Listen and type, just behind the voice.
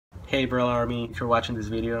Hey Braille Army, if you're watching this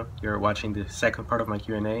video, you're watching the second part of my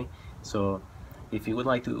Q&A. So if you would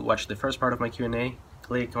like to watch the first part of my Q&A,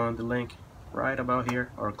 click on the link right about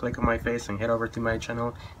here, or click on my face and head over to my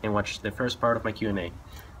channel and watch the first part of my Q&A.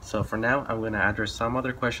 So for now, I'm going to address some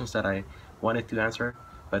other questions that I wanted to answer,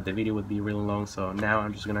 but the video would be really long, so now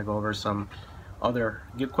I'm just going to go over some other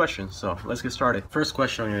good questions. So let's get started. First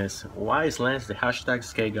question is, why is Lance the hashtag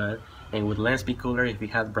skate god, and would Lance be cooler if he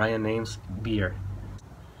had Brian name's beer?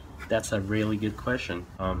 That's a really good question.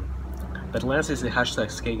 But Lance is the hashtag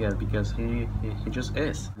skate god because he just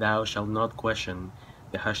is. Thou shalt not question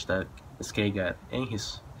the hashtag skate god and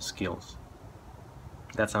his skills.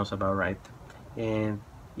 That sounds about right. And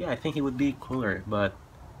yeah, I think he would be cooler, but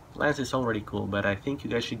Lance is already cool. But I think you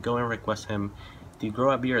guys should go and request him to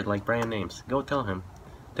grow a beard like Brian names. Go tell him.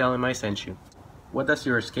 Tell him I sent you. What does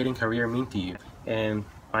your skating career mean to you? And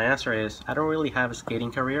my answer is, I don't really have a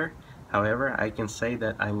skating career. However, I can say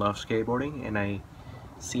that I love skateboarding and I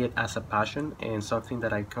see it as a passion and something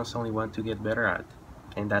that I constantly want to get better at.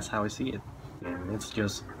 And that's how I see it. And it's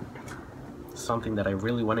just something that I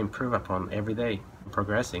really want to improve upon every day.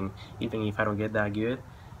 Progressing, even if I don't get that good,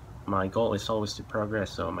 my goal is always to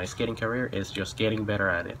progress. So my skating career is just getting better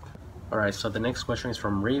at it. Alright, so the next question is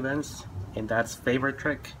from Ravens, and that's favorite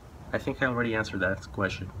trick. I think I already answered that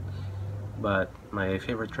question. But my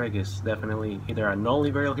favorite trick is definitely either a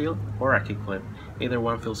nollie varial heel or a kickflip. Either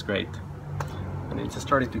one feels great. And it's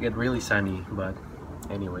starting to get really sunny, but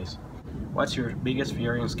anyways. What's your biggest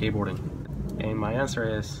fear in skateboarding? And my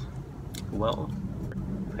answer is, well,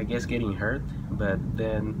 I guess getting hurt, but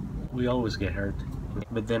then we always get hurt.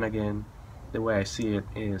 But then again, the way I see it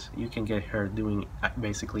is you can get hurt doing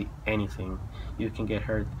basically anything. You can get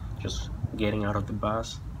hurt just getting out of the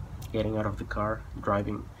bus, getting out of the car,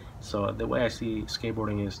 driving. So the way I see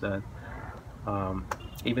skateboarding is that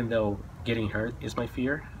even though getting hurt is my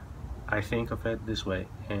fear, I think of it this way,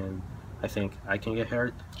 and I think I can get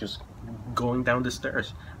hurt just going down the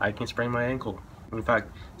stairs. I can sprain my ankle. In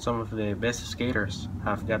fact, some of the best skaters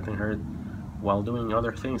have gotten hurt while doing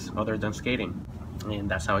other things other than skating,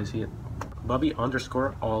 and that's how I see it.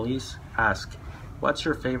 Bobby_Ollies ask, what's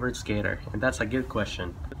your favorite skater? And that's a good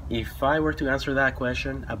question. If I were to answer that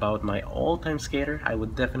question about my all-time skater, I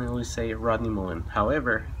would definitely say Rodney Mullen.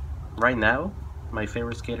 However, right now, my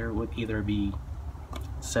favorite skater would either be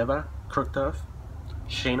Seba Krugtov,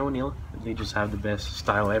 Shane O'Neill. They just have the best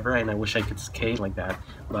style ever, and I wish I could skate like that.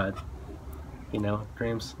 But, you know,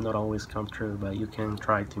 dreams not always come true, but you can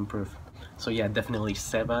try to improve. So yeah, definitely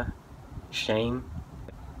Seba, Shane.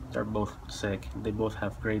 They're both sick. They both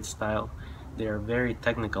have great style. They are very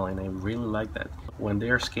technical, and I really like that. When they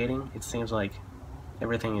are skating, it seems like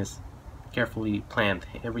everything is carefully planned.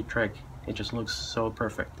 Every trick, it just looks so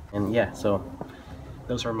perfect. And yeah, so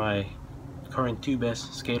those are my current two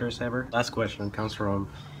best skaters ever. Last question comes from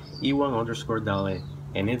Ewan_Dale,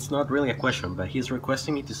 and it's not really a question, but he's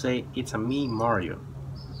requesting me to say it's a me Mario,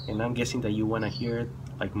 and I'm guessing that you want to hear it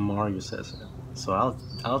like Mario says it. So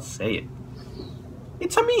I'll say it.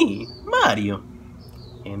 It's a me Mario.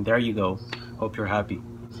 And there you go. Hope you're happy.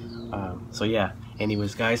 So yeah,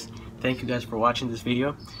 anyways guys, thank you guys for watching this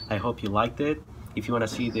video. I hope you liked it. If you want to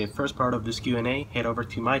see the first part of this Q&A, head over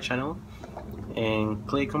to my channel and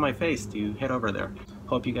click on my face to head over there.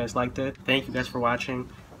 Hope you guys liked it. Thank you guys for watching.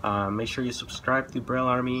 Make sure you subscribe to Braille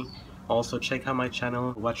Army. Also check out my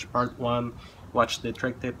channel, watch part 1, watch the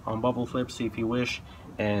trick tip on bubble flips if you wish.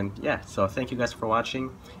 And yeah, so thank you guys for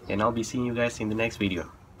watching, and I'll be seeing you guys in the next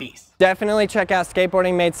video. Peace. Definitely check out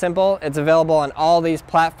Skateboarding Made Simple. It's available on all these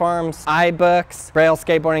platforms, iBooks,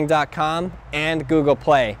 BrailleSkateboarding.com, and Google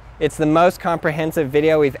Play. It's the most comprehensive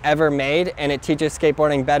video we've ever made, and it teaches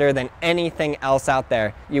skateboarding better than anything else out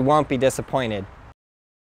there. You won't be disappointed.